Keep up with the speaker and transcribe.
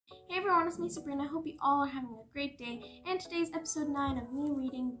everyone, it's me Sabrina. I hope you all are having a great day. And today's episode 9 of me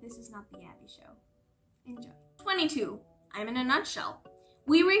reading This Is Not the Abby Show. Enjoy. 22. I'm in a nutshell.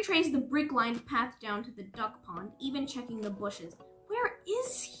 We retrace the brick-lined path down to the duck pond, even checking the bushes. Where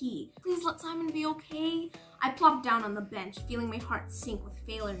is he? Please let Simon be okay. I plop down on the bench, feeling my heart sink with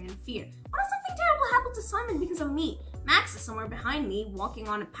failure and fear. What if something terrible happened to Simon because of me? Max is somewhere behind me, walking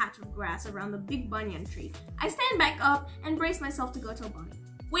on a patch of grass around the big banyan tree. I stand back up and brace myself to go tell Bonnie.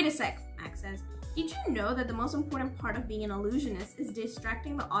 Wait a sec, Max says. Did you know that the most important part of being an illusionist is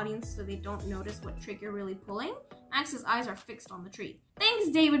distracting the audience so they don't notice what trick you're really pulling? Max's eyes are fixed on the tree. Thanks,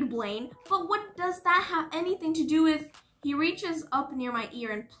 David Blaine, but what does that have anything to do with... He reaches up near my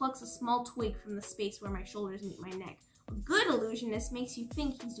ear and plucks a small twig from the space where my shoulders meet my neck. A good illusionist makes you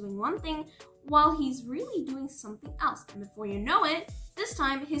think he's doing one thing while he's really doing something else. And before you know it, this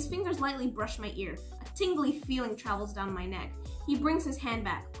time his fingers lightly brush my ear. A tingly feeling travels down my neck. He brings his hand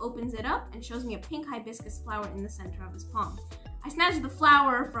back, opens it up, and shows me a pink hibiscus flower in the center of his palm. I snatch the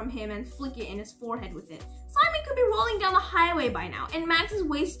flower from him and flick it in his forehead with it. Simon could be rolling down the highway by now, and Max is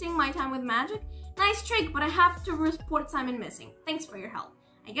wasting my time with magic? Nice trick, but I have to report Simon missing. Thanks for your help.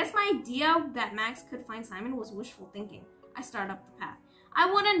 I guess my idea that Max could find Simon was wishful thinking. I start up the path.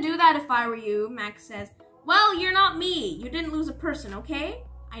 I wouldn't do that if I were you, Max says. Well, you're not me. You didn't lose a person, okay?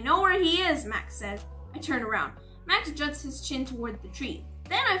 I know where he is, Max says. I turn around. Max juts his chin toward the tree.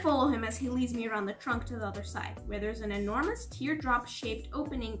 Then I follow him as he leads me around the trunk to the other side, where there's an enormous teardrop-shaped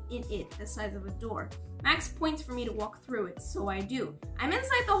opening in it the size of a door. Max points for me to walk through it, so I do. I'm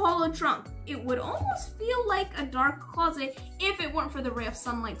inside the hollow trunk. It would almost feel like a dark closet if it weren't for the ray of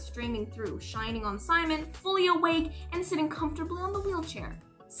sunlight streaming through, shining on Simon, fully awake and sitting comfortably on the wheelchair.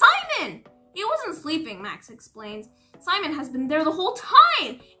 Simon! He wasn't sleeping, Max explains. Simon has been there the whole time!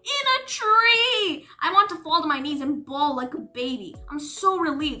 In a tree! I want to fall to my knees and bawl like a baby. I'm so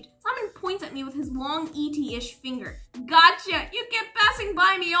relieved. Simon points at me with his long ET-ish finger. Gotcha! You kept passing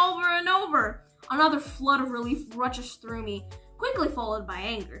by me over and over. Another flood of relief rushes through me, quickly followed by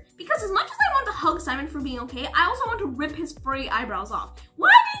anger. Because as much as I want to hug Simon for being okay, I also want to rip his furry eyebrows off. Why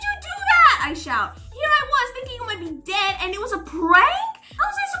did you do that? I shout. Here I was thinking you might be dead and it was a prank? How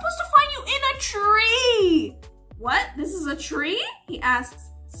was I supposed to find you in a tree? What? This is a tree? He asks,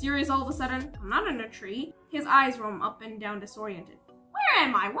 serious all of a sudden. I'm not in a tree. His eyes roam up and down disoriented. Where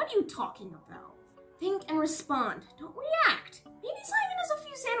am I? What are you talking about? Think and respond. Don't react. Maybe Simon is a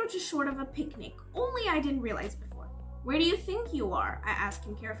few sandwiches short of a picnic. Only I didn't realize before. Where do you think you are? I ask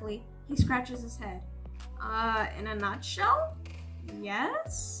him carefully. He scratches his head. In a nutshell?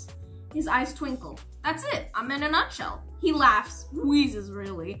 Yes? His eyes twinkle. That's it. I'm in a nutshell. He laughs. Wheezes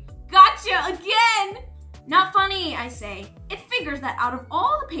really. Gotcha again! Not funny, I say. It figures that out of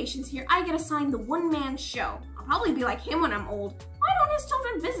all the patients here, I get assigned the one-man show. I'll probably be like him when I'm old. Why don't his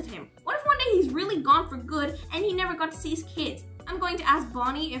children visit him? What if one day he's really gone for good and he never got to see his kids? I'm going to ask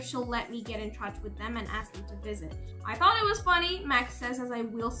Bonnie if she'll let me get in touch with them and ask them to visit. I thought it was funny, Max says as I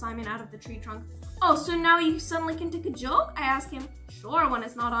wheel Simon out of the tree trunk. Oh, so now you suddenly can take a joke? I ask him. Sure, when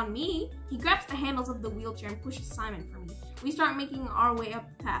it's not on me. He grabs the handles of the wheelchair and pushes Simon for me. We start making our way up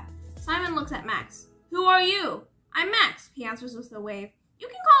the path. Simon looks at Max. Who are you? I'm Max, he answers with a wave. You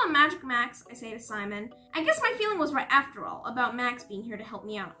can call him Magic Max, I say to Simon. I guess my feeling was right after all, about Max being here to help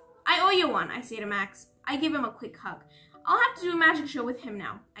me out. I owe you one, I say to Max. I give him a quick hug. I'll have to do a magic show with him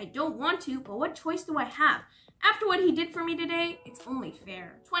now. I don't want to, but what choice do I have? After what he did for me today, it's only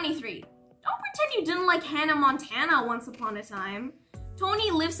fair. 23. Don't pretend you didn't like Hannah Montana once upon a time.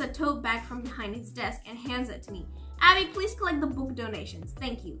 Tony lifts a tote bag from behind his desk and hands it to me. Abby, please collect the book donations.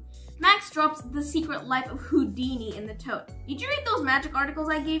 Thank you. Max drops The Secret Life of Houdini in the tote. Did you read those magic articles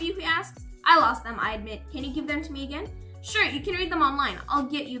I gave you, he asks. I lost them, I admit. Can you give them to me again? Sure, you can read them online. I'll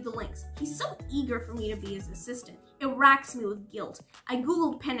get you the links. He's so eager for me to be his assistant. It racks me with guilt. I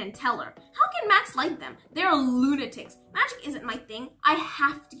googled Penn and Teller. How can Max like them? They're lunatics. Magic isn't my thing. I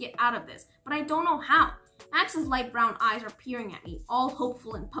have to get out of this, but I don't know how. Max's light brown eyes are peering at me, all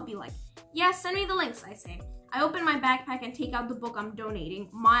hopeful and puppy-like. Yeah, send me the links, I say. I open my backpack and take out the book I'm donating,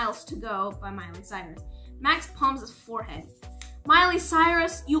 Miles to Go by Miley Cyrus. Max palms his forehead. Miley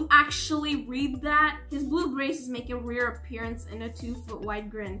Cyrus, you actually read that? His blue braces make a rare appearance in a 2-foot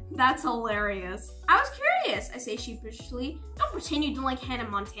wide grin. That's hilarious. I was curious, I say sheepishly. Don't pretend you didn't like Hannah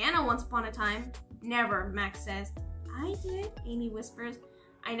Montana once upon a time. Never, Max says. I did, Amy whispers.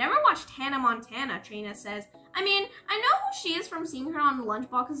 I never watched Hannah Montana, Trina says. I mean, I know who she is from seeing her on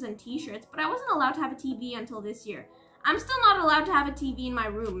lunchboxes and t-shirts, but I wasn't allowed to have a TV until this year. I'm still not allowed to have a TV in my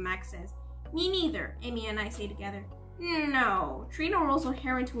room, Max says. Me neither, Amy and I say together. No. Trina rolls her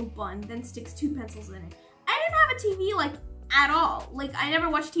hair into a bun, then sticks 2 pencils in it. I didn't have a TV like at all. Like, I never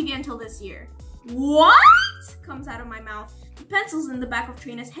watched TV until this year. What? Comes out of my mouth. The pencils in the back of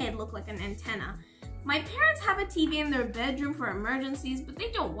Trina's head look like an antenna. My parents have a TV in their bedroom for emergencies, but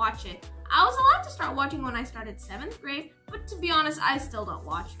they don't watch it. I was allowed to start watching when I started 7th grade, but to be honest, I still don't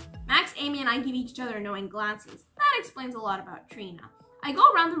watch. Max, Amy, and I give each other knowing glances. That explains a lot about Trina. I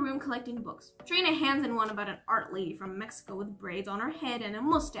go around the room collecting books. Trina hands in one about an art lady from Mexico with braids on her head and a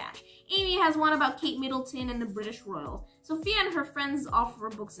mustache. Amy has one about Kate Middleton and the British Royals. Sophia and her friends offer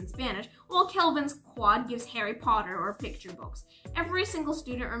books in Spanish, while Kelvin's quad gives Harry Potter or picture books. Every single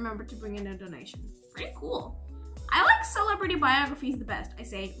student remembered to bring in a donation. Pretty cool. I like celebrity biographies the best, I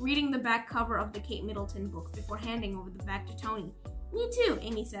say, reading the back cover of the Kate Middleton book before handing over the back to Tony. Me too,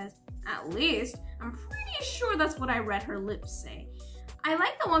 Amy says. At least, I'm pretty sure that's what I read her lips say. I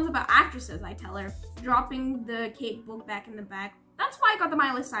like the ones about actresses, I tell her, dropping the Kate book back in the bag. That's why I got the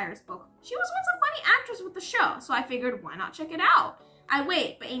Miley Cyrus book. She was once a funny actress with the show, so I figured why not check it out? I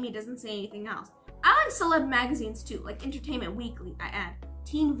wait, but Amy doesn't say anything else. I like celeb magazines too, like Entertainment Weekly, I add.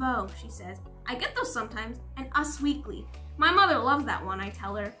 Teen Vogue, she says. I get those sometimes, and Us Weekly. My mother loves that one, I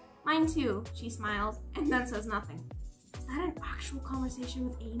tell her. Mine too, she smiles, and then says nothing. Is that an actual conversation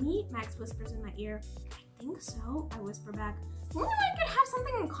with Amy? Max whispers in my ear. I think so, I whisper back. If only I could have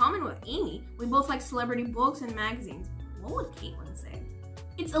something in common with Amy. We both like celebrity books and magazines. What would Caitlin say?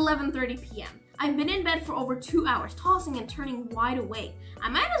 It's 11:30 p.m. I've been in bed for over 2 hours, tossing and turning wide awake. I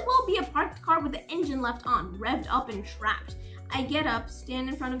might as well be a parked car with the engine left on, revved up and trapped. I get up, stand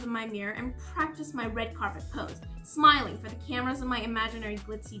in front of my mirror, and practice my red carpet pose, smiling for the cameras in my imaginary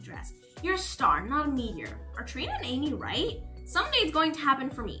glitzy dress. You're a star, not a meteor. Are Trina and Amy right? Someday it's going to happen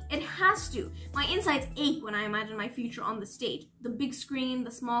for me. It has to. My insides ache when I imagine my future on the stage. The big screen,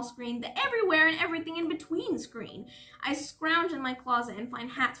 the small screen, the everywhere and everything in between screen. I scrounge in my closet and find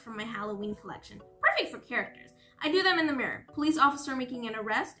hats from my Halloween collection. Perfect for characters. I do them in the mirror. Police officer making an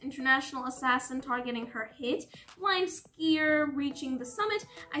arrest, international assassin targeting her hit, blind skier reaching the summit.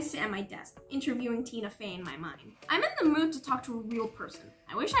 I sit at my desk, interviewing Tina Fey in my mind. I'm in the mood to talk to a real person.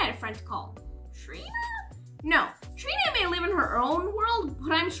 I wish I had a friend to call. Trina? No, Trina may live in her own world,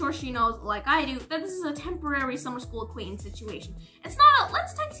 but I'm sure she knows, like I do, that this is a temporary summer school acquaintance situation. It's not a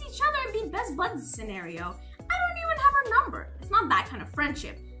let's text each other and be best buds scenario. I don't even have her number. It's not that kind of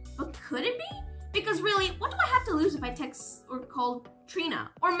friendship. But could it be? Because really, what do I have to lose if I text or call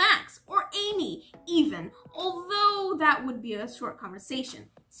Trina, or Max, or Amy even? Although that would be a short conversation.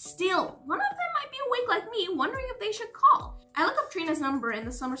 Still, one of them might be awake like me, wondering if they should call. I look up Trina's number in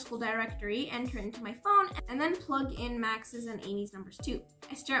the summer school directory, enter it into my phone, and then plug in Max's and Amy's numbers too.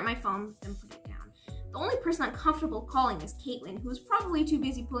 I stare at my phone, then put it down. The only person I'm comfortable calling is Caitlin, who is probably too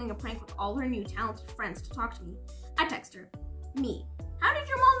busy pulling a prank with all her new talented friends to talk to me. I text her. Me. How did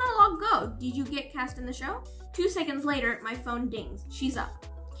your monologue go? Did you get cast in the show? 2 seconds later, my phone dings. She's up.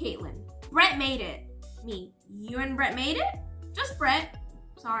 Caitlin. Brett made it. Me. You and Brett made it? Just Brett.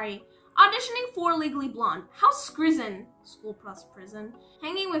 Sorry. Auditioning for Legally Blonde. House Scrizzen. School plus prison.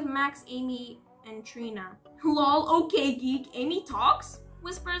 Hanging with Max, Amy, and Trina. Lol, okay geek. Amy talks?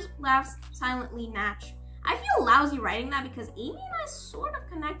 Whispers, laughs, silently natch. I feel lousy writing that because Amy and I sort of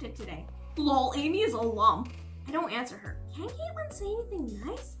connected today. Lol, Amy is a lump. I don't answer her. Can Caitlin say anything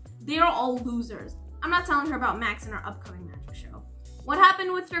nice? They are all losers. I'm not telling her about Max and our upcoming magic show. What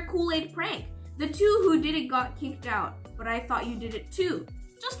happened with your Kool-Aid prank? The two who did it got kicked out, but I thought you did it too.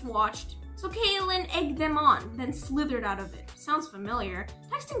 Just watched. So Caitlin egged them on, then slithered out of it. Sounds familiar.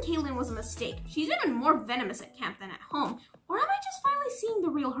 Texting Caitlin was a mistake. She's even more venomous at camp than at home. Or am I just finally seeing the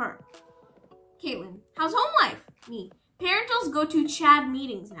real her? Caitlin, how's home life? Me. Parentals go to Chad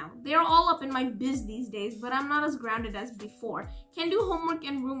meetings now. They're all up in my biz these days, but I'm not as grounded as before. Can do homework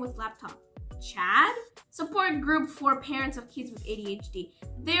and room with laptop. Chad? Support group for parents of kids with ADHD.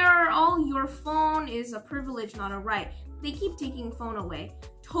 They're all your phone is a privilege, not a right. They keep taking phone away.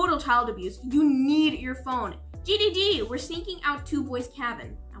 Total child abuse. You need your phone. GDD, we're sneaking out 2 boys'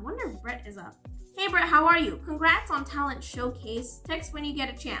 cabin. I wonder if Brett is up. Hey Brett, how are you? Congrats on talent showcase. Text when you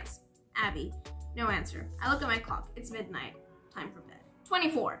get a chance. Abby. No answer. I look at my clock. It's midnight. Time for bed.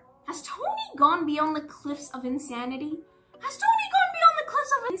 24. Has Tony gone beyond the cliffs of insanity? Has Tony gone beyond the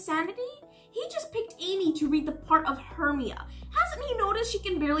cliffs of insanity? He just picked Amy to read the part of Hermia. Hasn't he noticed she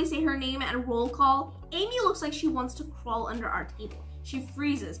can barely say her name at a roll call? Amy looks like she wants to crawl under our table. She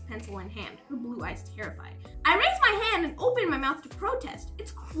freezes, pencil in hand, her blue eyes terrified. I raise my hand and open my mouth to protest.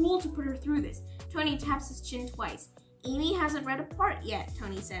 It's cruel to put her through this. Tony taps his chin twice. Amy hasn't read a part yet,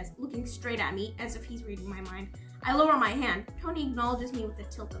 Tony says, looking straight at me as if he's reading my mind. I lower my hand. Tony acknowledges me with a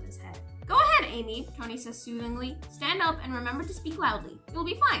tilt of his head. Go ahead, Amy, Tony says soothingly. Stand up and remember to speak loudly. You'll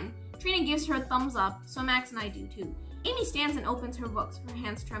be fine. Trina gives her a thumbs up, so Max and I do too. Amy stands and opens her books, her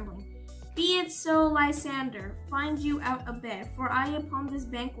hands trembling. Be it so, Lysander, find you out a bed, for I upon this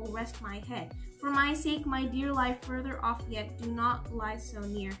bank will rest my head. For my sake, my dear, lie further off yet, do not lie so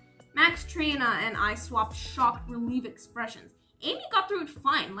near. Max, Trina, and I swapped shocked, relieved expressions. Amy got through it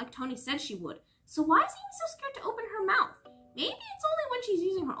fine, like Tony said she would. So why is Amy so scared to open her mouth? Maybe it's only when she's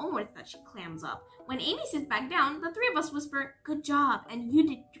using her own words that she clams up. When Amy sits back down, the three of us whisper, good job, and you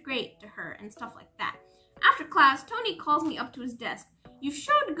did great to her, and stuff like that. After class, Tony calls me up to his desk. You've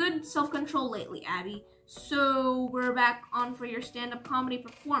showed good self-control lately, Abby. So we're back on for your stand-up comedy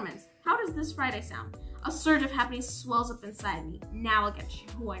performance. How does this Friday sound? A surge of happiness swells up inside me. Now I'll get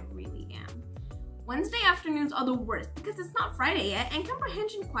to who I really am. Wednesday afternoons are the worst because it's not Friday yet and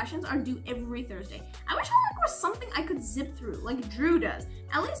comprehension questions are due every Thursday. I wish homework was something I could zip through like Drew does.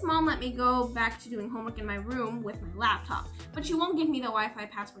 At least Mom let me go back to doing homework in my room with my laptop, but she won't give me the Wi-Fi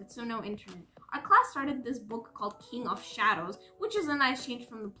password, so no internet. Our class started this book called King of Shadows, which is a nice change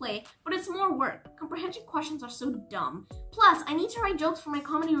from the play, but it's more work. Comprehension questions are so dumb. Plus, I need to write jokes for my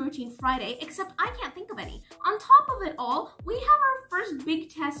comedy routine Friday, except I can't think of any. On top of it all, we have our first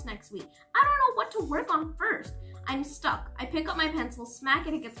big test next week. I don't know what to work on first. I'm stuck. I pick up my pencil, smack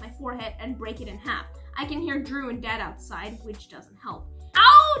it against my forehead, and break it in half. I can hear Drew and Dad outside, which doesn't help.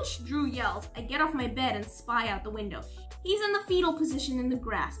 Ouch! Drew yells. I get off my bed and spy out the window. He's in the fetal position in the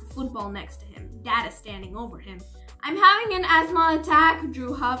grass, the football next to him. Dad is standing over him. I'm having an asthma attack,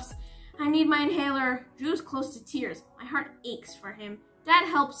 Drew huffs. I need my inhaler. Drew's close to tears. My heart aches for him. Dad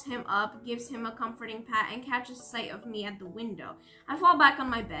helps him up, gives him a comforting pat, and catches sight of me at the window. I fall back on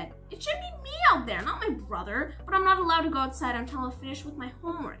my bed. It should be me out there, not my brother, but I'm not allowed to go outside until I finish with my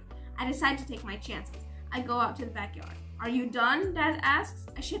homework. I decide to take my chances. I go out to the backyard. Are you done? Dad asks.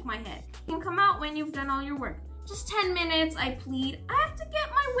 I shake my head. You can come out when you've done all your work. Just 10 minutes, I plead. I have to get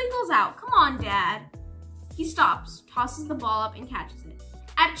my wiggles out. Come on, Dad. He stops, tosses the ball up, and catches it.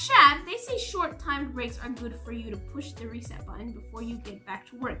 At Chad, they say short timed breaks are good for you to push the reset button before you get back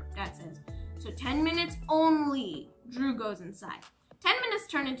to work, Dad says. So 10 minutes only. Drew goes inside. 10 minutes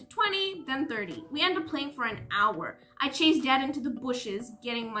turn into 20, then 30. We end up playing for an hour. I chase Dad into the bushes,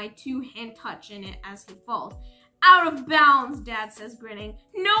 getting my two-hand touch in it as he falls. Out of bounds, Dad says, grinning.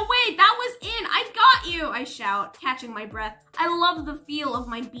 No, wait, that was in. I got you, I shout, catching my breath. I love the feel of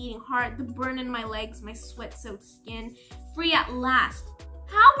my beating heart, the burn in my legs, my sweat-soaked skin. Free at last.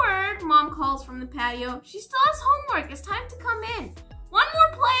 Howard, Mom calls from the patio. She still has homework. It's time to come in. One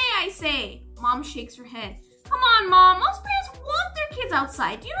more play, I say. Mom shakes her head. Come on, Mom. Most parents want their kids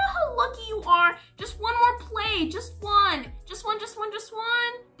outside. Do you know how lucky you are? Just one more play. Just one. Just one, just one, just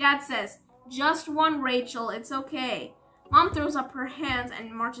one. Dad says, just one, Rachel. It's okay. Mom throws up her hands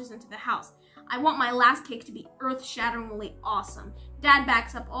and marches into the house. I want my last kick to be earth-shatteringly awesome. Dad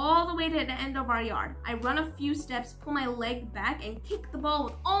backs up all the way to the end of our yard. I run a few steps, pull my leg back, and kick the ball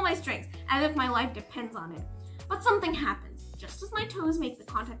with all my strength, as if my life depends on it. But something happens. Just as my toes make the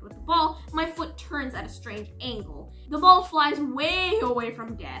contact with the ball, my foot turns at a strange angle. The ball flies way away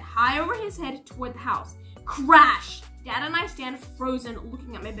from Dad, high over his head toward the house. Crash! Dad and I stand frozen,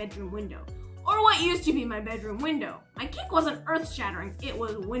 looking at my bedroom window. Or what used to be my bedroom window. My kick wasn't earth-shattering, it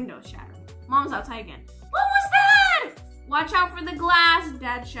was window-shattering. Mom's outside again. What was that? Watch out for the glass,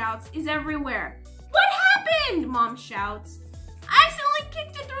 Dad shouts. It's everywhere. What happened? Mom shouts. I accidentally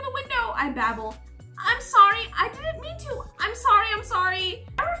kicked it through the window, I babble. I'm sorry, I didn't mean to. I'm sorry.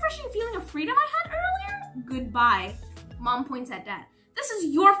 A refreshing feeling of freedom I had earlier? Goodbye. Mom points at Dad. This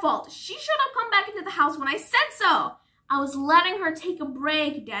is your fault. She should have come back into the house when I said so. I was letting her take a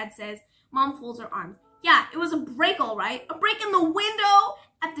break, Dad says. Mom folds her arms. Yeah, it was a break, all right. A break in the window.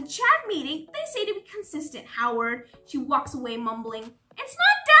 At the chat meeting, they say to be consistent, Howard. She walks away mumbling. It's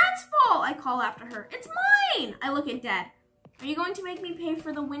not Dad's fault, I call after her. It's mine. I look at Dad. Are you going to make me pay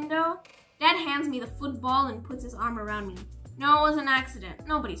for the window? Dad hands me the football and puts his arm around me. No, it was an accident.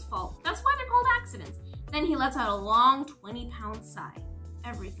 Nobody's fault. That's why they're called accidents. Then he lets out a long 20-pound sigh.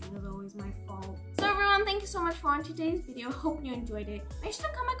 Everything is always my fault. So everyone, thank you so much for watching today's video. Hope you enjoyed it. Make sure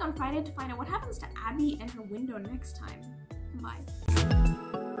to come back on Friday to find out what happens to Abby and her window next time.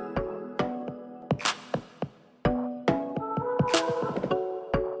 Bye.